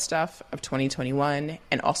the health stuff of 2021,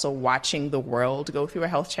 and also watching the world go through a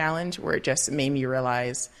health challenge where it just made me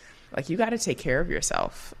realize, like, you got to take care of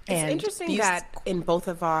yourself. It's interesting that in both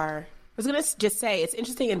of I was going to just say, it's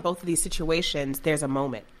interesting in both of these situations, there's a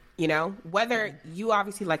moment, whether you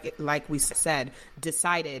obviously, like we said,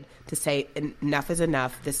 decided to say enough is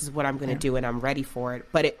enough. This is what I'm going to do and I'm ready for it.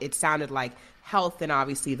 But it sounded like health and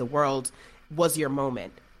obviously the world was your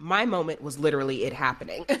moment. My moment was literally it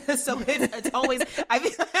happening. So it's always, I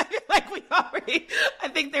feel like I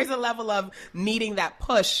think there's a level of needing that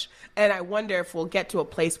push. And I wonder if we'll get to a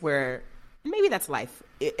place where maybe that's life.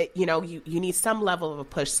 You need some level of a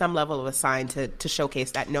push, some level of a sign to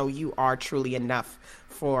showcase that, no, you are truly enough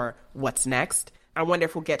for what's next. I wonder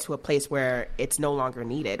if we'll get to a place where it's no longer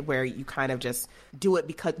needed, where you kind of just do it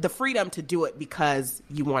because the freedom to do it because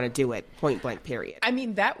you want to do it, point blank, period. I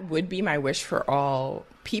mean, that would be my wish for all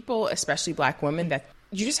people, especially Black women, that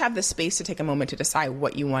you just have the space to take a moment to decide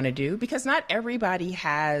what you want to do, because not everybody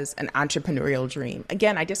has an entrepreneurial dream.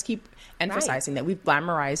 Again, I just keep emphasizing that we've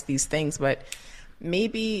glamorized these things, but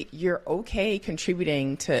maybe you're okay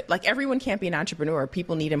contributing to, like, everyone can't be an entrepreneur.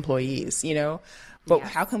 People need employees, But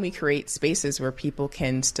how can we create spaces where people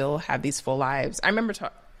can still have these full lives? I remember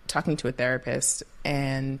talking to a therapist,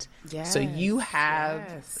 and so you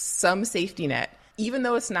have some safety net, even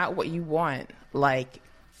though it's not what you want. Like,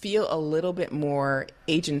 feel a little bit more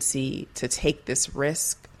agency to take this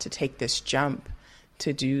risk, to take this jump,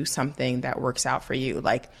 to do something that works out for you.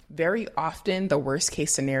 Like, very often the worst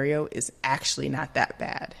case scenario is actually not that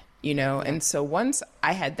bad, you know? And so once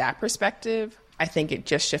I had that perspective, I think it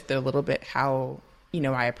just shifted a little bit how, you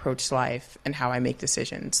know, I approach life and how I make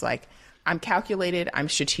decisions. Like, I'm calculated, I'm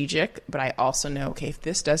strategic, but I also know, okay, if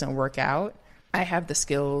this doesn't work out, I have the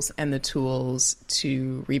skills and the tools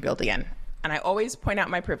to rebuild again. And I always point out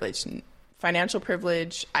my privilege, financial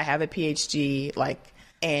privilege. I have a PhD,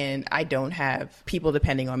 and I don't have people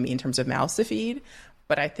depending on me in terms of mouths to feed.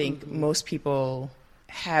 But I think most people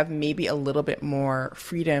have maybe a little bit more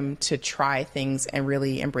freedom to try things and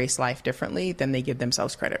really embrace life differently than they give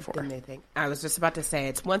themselves credit for. I was just about to say,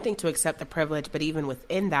 it's one thing to accept the privilege, but even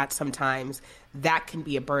within that, sometimes that can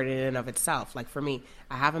be a burden in and of itself. Like for me,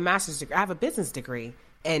 I have a master's degree, I have a business degree.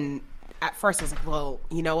 And at first I was like, well,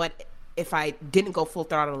 you know what? If I didn't go full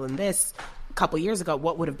throttle in this a couple years ago,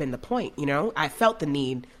 what would have been the point? You know, I felt the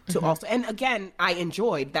need to also, and again, I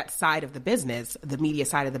enjoyed that side of the business, the media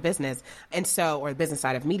side of the business, and so, or the business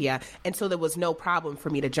side of media. And so there was no problem for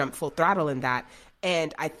me to jump full throttle in that.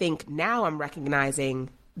 And I think now I'm recognizing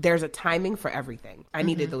there's a timing for everything. I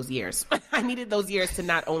needed those years. I needed those years to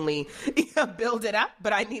not only build it up,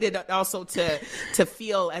 but I needed also to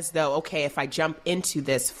feel as though, okay, if I jump into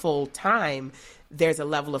this full time, there's a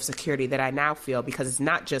level of security that I now feel, because it's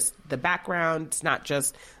not just the background, it's not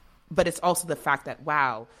just, but it's also the fact that,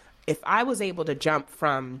 wow, if I was able to jump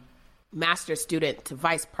from master's student to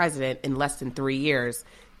vice president in less than 3 years,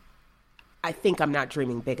 I think I'm not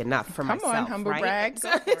dreaming big enough for myself. Come on, humble brag.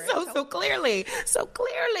 So clearly,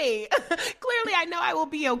 I know I will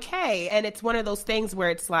be okay. And it's one of those things where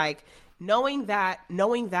it's like, knowing that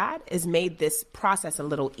has made this process a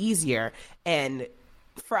little easier. And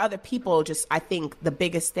for other people, just, I think the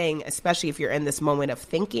biggest thing, especially if you're in this moment of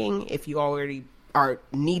thinking, if you already are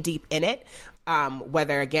knee deep in it,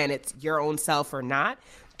 whether again, it's your own self or not,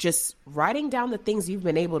 just writing down the things you've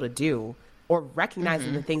been able to do, or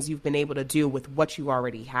recognizing the things you've been able to do with what you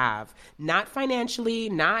already have, not financially,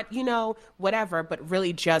 not, whatever, but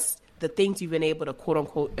really just the things you've been able to quote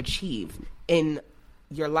unquote achieve in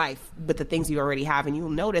your life with the things you already have. And you'll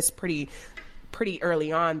notice pretty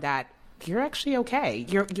early on that you're actually okay.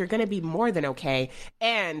 You're going to be more than okay.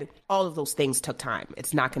 And all of those things took time.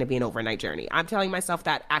 It's not going to be an overnight journey. I'm telling myself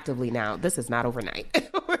that actively now. This is not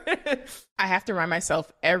overnight. I have to remind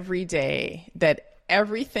myself every day that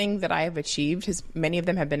everything that I have achieved, many of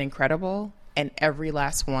them have been incredible, and every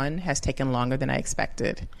last one has taken longer than I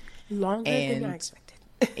expected. Than I expected.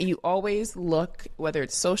 You always look, whether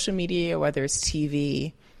it's social media or whether it's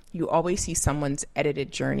TV, you always see someone's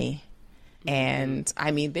edited journey. And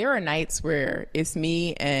I mean, there are nights where it's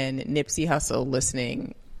me and Nipsey Hussle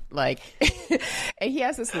listening, and he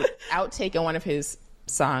has this outtake in one of his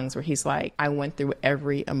songs where he's like, I went through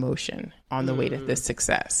every emotion on the way to this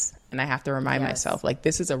success. And I have to remind myself,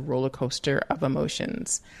 this is a roller coaster of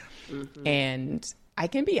emotions. And I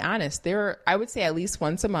can be honest, I would say at least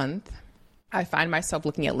once a month, I find myself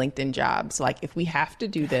looking at LinkedIn jobs. Like, if we have to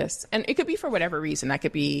do this, and it could be for whatever reason, I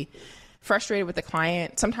could be frustrated with the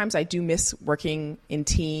client. Sometimes I do miss working in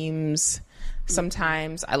teams.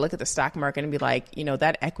 Sometimes I look at the stock market and be like,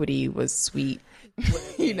 that equity was sweet.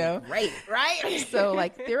 Right. So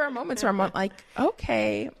there are moments where I'm like,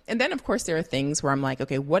 okay. And then of course there are things where I'm like,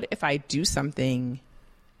 okay, what if I do something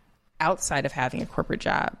outside of having a corporate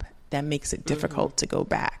job that makes it difficult to go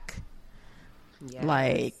back?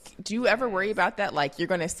 Yes. Do you ever worry about that? You're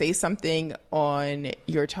going to say something on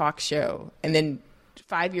your talk show and then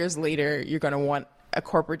 5 years later, you're going to want a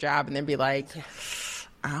corporate job and then be like,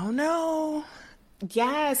 I don't know.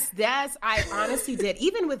 Yes, I honestly did.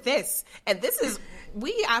 Even with this, and this is,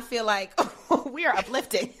 I feel like we are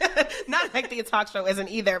uplifting. Not like the talk show isn't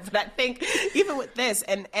either, but I think even with this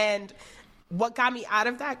and what got me out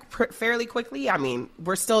of that fairly quickly, I mean,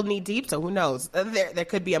 we're still knee deep, so who knows? There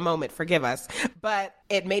could be a moment, forgive us. But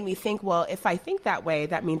it made me think, well, if I think that way,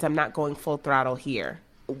 that means I'm not going full throttle here,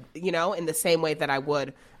 in the same way that I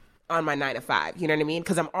would on my 9 to 5, you know what I mean?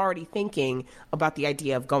 Because I'm already thinking about the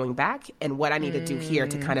idea of going back and what I need to do here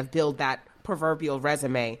to kind of build that proverbial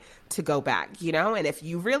resume to go back, And if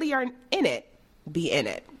you really are in it, be in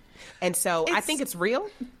it. And so I think it's real.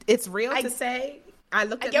 It's real to say. I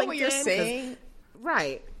looked at I get LinkedIn what you're saying.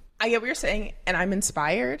 Right. I get what you're saying, and I'm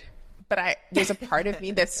inspired, but there's a part of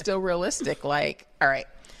me that's still realistic. All right,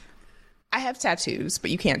 I have tattoos,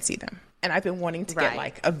 but you can't see them. And I've been wanting to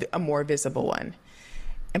get a more visible one.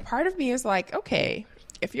 And part of me is like, okay,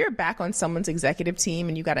 if you're back on someone's executive team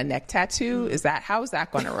and you got a neck tattoo, how is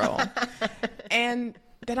that going to roll? And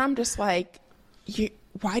then I'm just like,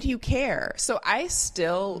 why do you care? So I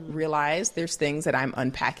still realize there's things that I'm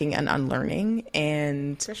unpacking and unlearning.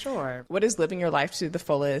 And for sure, what is living your life to the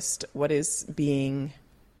fullest? What is being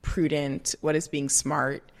prudent? What is being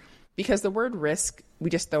smart? Because the word risk, we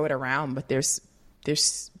just throw it around, but there's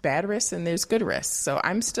bad risks and there's good risks. So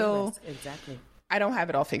I'm still exactly. I don't have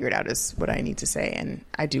it all figured out is what I need to say, and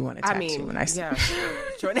I do want to tattoo when I see. Yeah.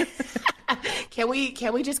 Jordan, can we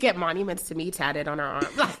just get monuments to me tatted on our arm?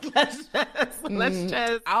 Like, let's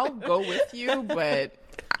just. I'll go with you, but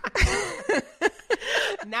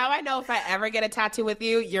now I know if I ever get a tattoo with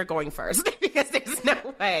you, you're going first because there's no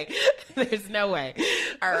way. There's no way.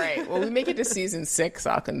 All right. Well, we make it to season 6,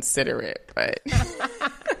 I'll consider it, but 6,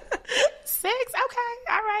 okay,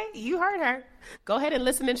 all right. You heard her. Go ahead and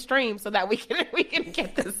listen and stream so that we can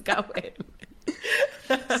get this going.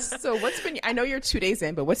 So I know you're 2 days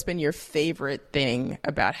in, but what's been your favorite thing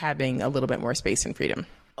about having a little bit more space and freedom?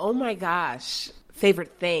 Oh my gosh.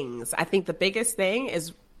 Favorite things. I think the biggest thing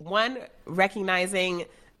is, one, recognizing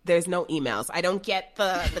there's no emails. I don't get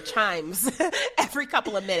the chimes every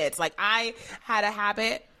couple of minutes. Like, I had a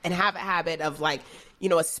habit and have a habit of, like, you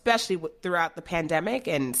know, especially throughout the pandemic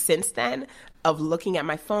and since then, of looking at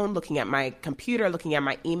my phone, looking at my computer, looking at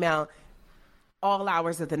my email, all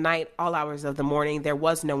hours of the night, all hours of the morning. There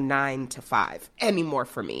was no 9 to 5 anymore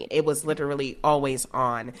for me. It was literally always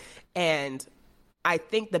on. And I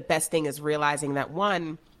think the best thing is realizing that,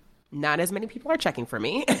 one, not as many people are checking for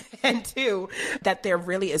me, and 2, that there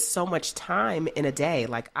really is so much time in a day.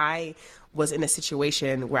 Like, I was in a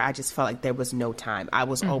situation where I just felt like there was no time. I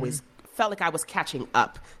was always felt like I was catching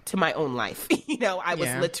up to my own life. You know, I was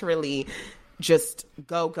literally just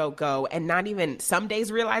go, and not even some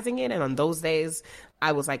days realizing it. And on those days,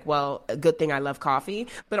 I was like, well, a good thing I love coffee.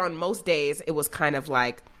 But on most days, it was kind of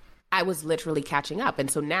like I was literally catching up.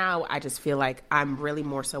 And so now I just feel like I'm really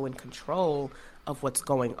more so in control of what's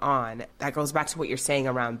going on. That goes back to what you're saying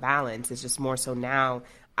around balance. It's just more so now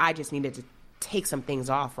I just needed to take some things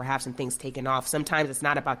off or have some things taken off. Sometimes it's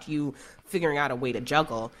not about you figuring out a way to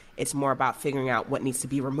juggle. It's more about figuring out what needs to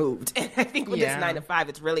be removed. And I think with this 9 to 5,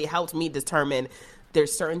 it's really helped me determine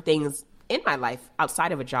there's certain things in my life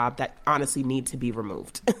outside of a job that honestly need to be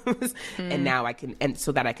removed. And now I can, and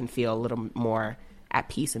so that I can feel a little more at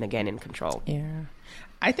peace and again in control. Yeah.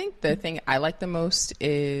 I think the thing I like the most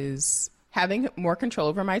is having more control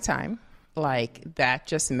over my time. Like, that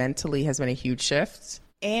just mentally has been a huge shift.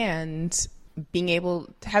 And being able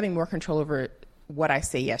to having more control over what I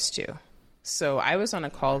say yes to. So I was on a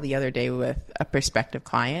call the other day with a prospective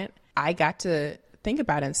client. I got to think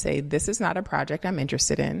about it and say, this is not a project I'm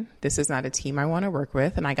interested in. This is not a team I want to work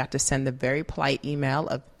with. And I got to send the very polite email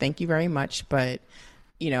of, thank you very much, but,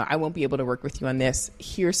 you know, I won't be able to work with you on this.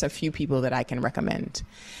 Here's a few people that I can recommend.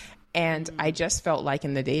 And I just felt like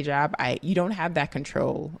in the day job, you don't have that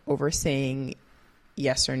control over saying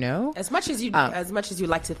yes or no. As much as you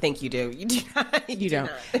like to think you do, you don't.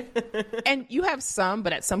 And you have some,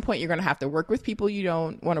 but at some point you're going to have to work with people you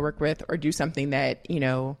don't want to work with, or do something that, you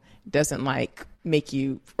know, doesn't like make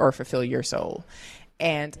you or fulfill your soul.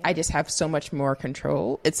 And I just have so much more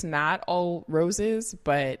control. It's not all roses,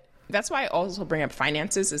 but that's why I also bring up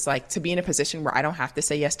finances, is like to be in a position where I don't have to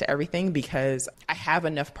say yes to everything, because I have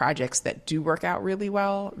enough projects that do work out really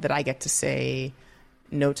well that I get to say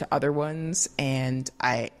no to other ones. And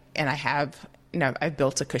I have, you know, I've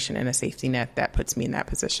built a cushion and a safety net that puts me in that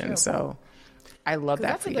position. So I love that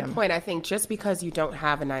that's freedom. That's a good point. I think just because you don't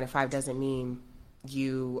have a 9 to 5 doesn't mean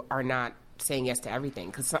you are not saying yes to everything,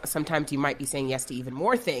 because sometimes you might be saying yes to even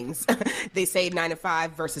more things. They say 9 to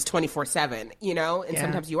 5 versus 24/7, you know, and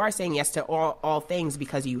sometimes you are saying yes to all things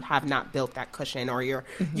because you have not built that cushion, or you're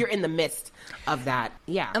in the midst of that.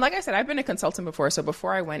 Yeah. And like I said, I've been a consultant before. So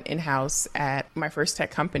before I went in-house at my first tech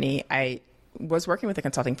company, I was working with a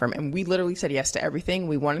consulting firm, and we literally said yes to everything.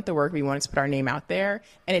 We wanted the work. We wanted to put our name out there,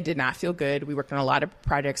 and it did not feel good. We worked on a lot of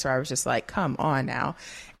projects where I was just like, come on now.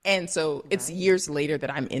 And so it's years later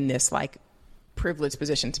that I'm in this like privileged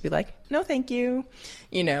position to be like, no, thank you.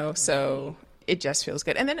 You know, so it just feels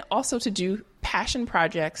good. And then also to do passion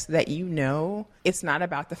projects that, you know, it's not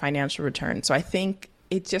about the financial return. So I think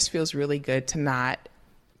it just feels really good to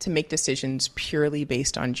make decisions purely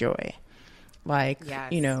based on joy. Like,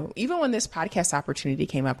 you know, even when this podcast opportunity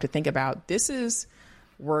came up, to think about, this is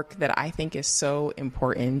work that I think is so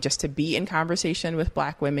important, just to be in conversation with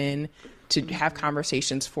Black women, to have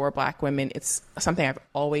conversations for Black women. It's something I've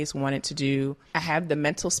always wanted to do. I have the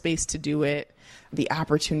mental space to do it, the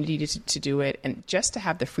opportunity to do it, and just to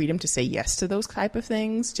have the freedom to say yes to those type of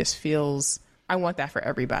things just feels, I want that for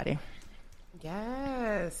everybody.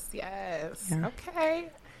 Yes. Yeah. Okay.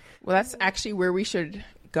 Well, that's actually where we should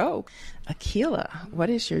go. Akilah, what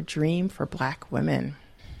is your dream for Black women?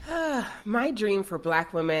 My dream for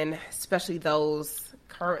Black women, especially those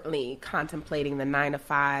currently contemplating the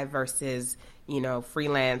 9-to-5 versus,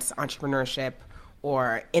 freelance entrepreneurship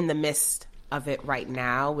or in the midst of it right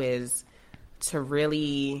now, is to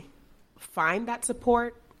really find that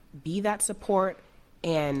support, be that support,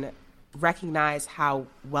 and recognize how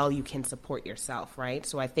well you can support yourself, right?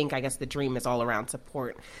 So I guess the dream is all around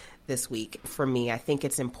support this week for me. I think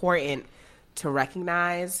it's important to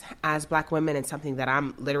recognize as Black women, and something that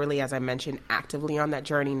I'm literally, as I mentioned, actively on that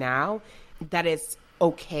journey now, that it's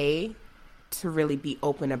okay to really be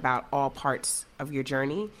open about all parts of your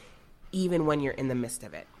journey, even when you're in the midst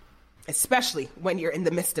of it, especially when you're in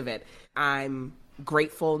the midst of it. I'm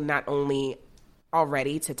grateful not only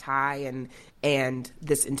already to Ty and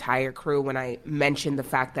this entire crew when I mentioned the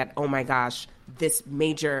fact that, oh my gosh, this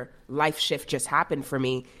major life shift just happened for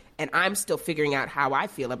me, and I'm still figuring out how I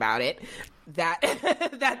feel about it,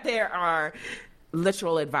 that there are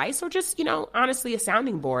literal advice or just, honestly a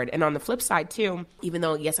sounding board. And on the flip side too, even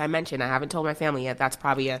though, yes, I mentioned I haven't told my family yet, that's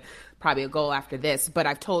probably a goal after this, but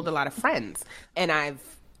I've told a lot of friends, and I've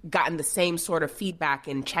gotten the same sort of feedback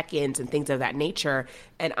and check-ins and things of that nature.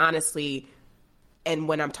 And honestly, and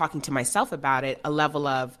when I'm talking to myself about it, a level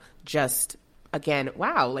of just, again,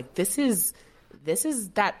 wow, like this is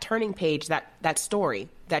that turning page, that story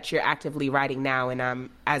that you're actively writing now. And I'm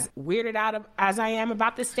as weirded out as I am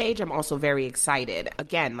about this stage, I'm also very excited.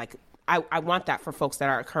 Again, like I want that for folks that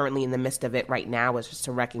are currently in the midst of it right now, is just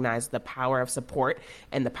to recognize the power of support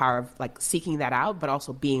and the power of like seeking that out, but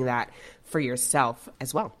also being that for yourself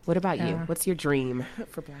as well. What about you? What's your dream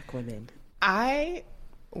for Black women? I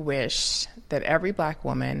wish that every Black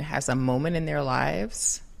woman has a moment in their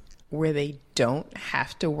lives where they don't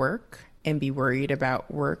have to work and be worried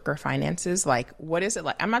about work or finances. Like, what is it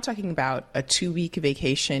like? I'm not talking about a 2-week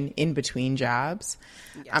vacation in between jobs.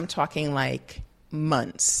 Yeah. I'm talking like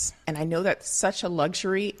months. And I know that's such a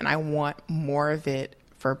luxury, and I want more of it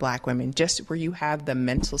for Black women, just where you have the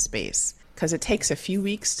mental space. Because it takes a few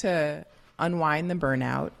weeks to unwind the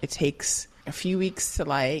burnout. It takes a few weeks to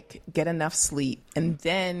like get enough sleep, and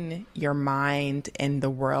then your mind and the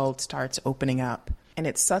world starts opening up. And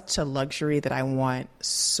it's such a luxury that I want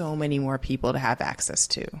so many more people to have access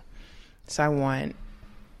to. So I want,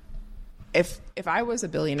 if I was a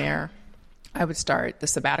billionaire, I would start the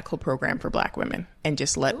sabbatical program for Black women and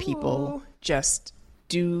just let people just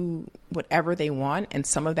do whatever they want. And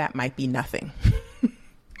some of that might be nothing.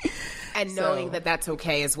 And knowing that that's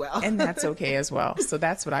okay as well. And that's okay as well. So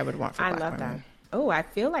that's what I would want for Black women. I love that. Oh, I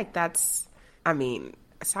feel like that's,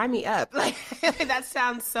 sign me up. Like that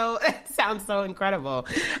sounds so incredible.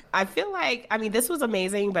 I feel like, this was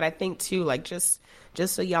amazing, but I think too, like just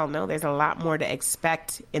so y'all know, there's a lot more to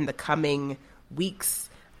expect in the coming weeks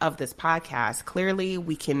of this podcast. Clearly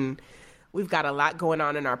we've got a lot going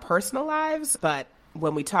on in our personal lives, but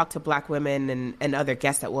when we talk to Black women and other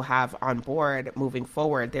guests that we'll have on board moving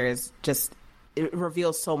forward, it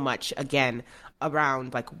reveals so much, again,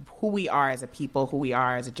 around like who we are as a people, who we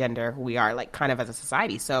are as a gender, who we are like kind of as a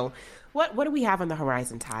society. So what do we have on the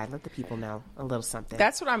horizon, Ty? Let the people know a little something.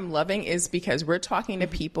 That's what I'm loving, is because we're talking to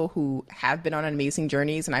people who have been on amazing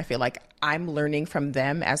journeys, and I feel like I'm learning from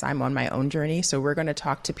them as I'm on my own journey. So we're going to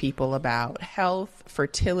talk to people about health,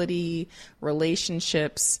 fertility,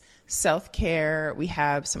 relationships, self-care. We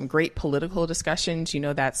have some great political discussions.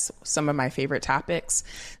 That's some of my favorite topics.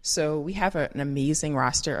 So we have an amazing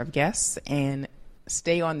roster of guests, and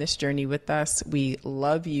stay on this journey with us. We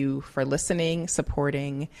love you for listening,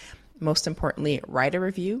 supporting. Most importantly, write a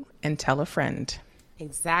review and tell a friend.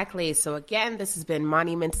 Exactly. So again, this has been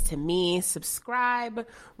Monuments to Me. Subscribe,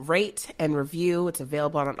 rate, and review. It's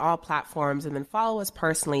available on all platforms. And then follow us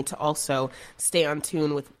personally to also stay on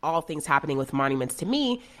tune with all things happening with Monuments to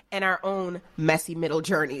Me and our own messy middle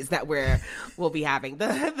journeys that we'll be having.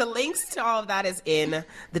 The links to all of that is in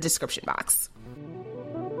the description box.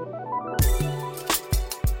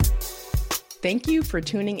 Thank you for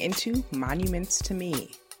tuning into Monuments to Me.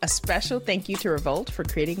 A special thank you to Revolt for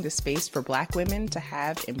creating the space for Black women to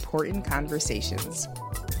have important conversations.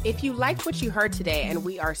 If you liked what you heard today, and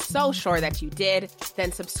we are so sure that you did,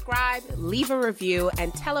 then subscribe, leave a review,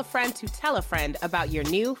 and tell a friend to tell a friend about your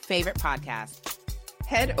new favorite podcast.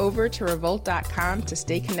 Head over to revolt.com to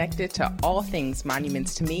stay connected to all things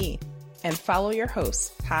Monuments to Me. And follow your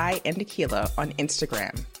hosts, Ty and Akilah, on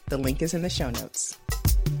Instagram. The link is in the show notes.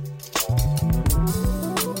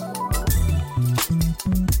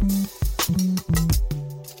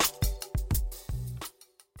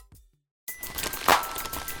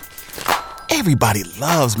 Everybody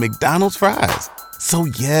loves McDonald's fries. So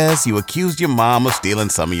yes, you accused your mom of stealing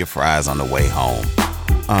some of your fries on the way home.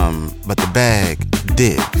 But the bag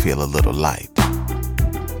did feel a little light.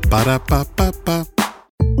 Ba-da-ba-ba-ba.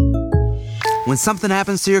 When something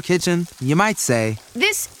happens to your kitchen, you might say,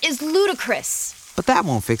 This is ludicrous. but that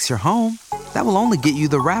won't fix your home. That will only get you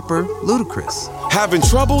the rapper, Ludacris. Having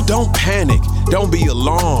trouble? Don't panic. Don't be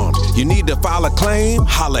alarmed. You need to file a claim?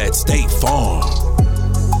 Holla at State Farm.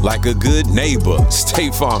 Like a good neighbor,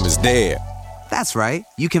 State Farm is there. That's right.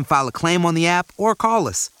 You can file a claim on the app or call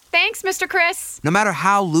us. Thanks, Mr. Chris. No matter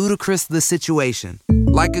how ludicrous the situation,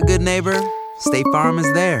 like a good neighbor, State Farm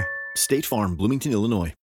is there. State Farm, Bloomington, Illinois.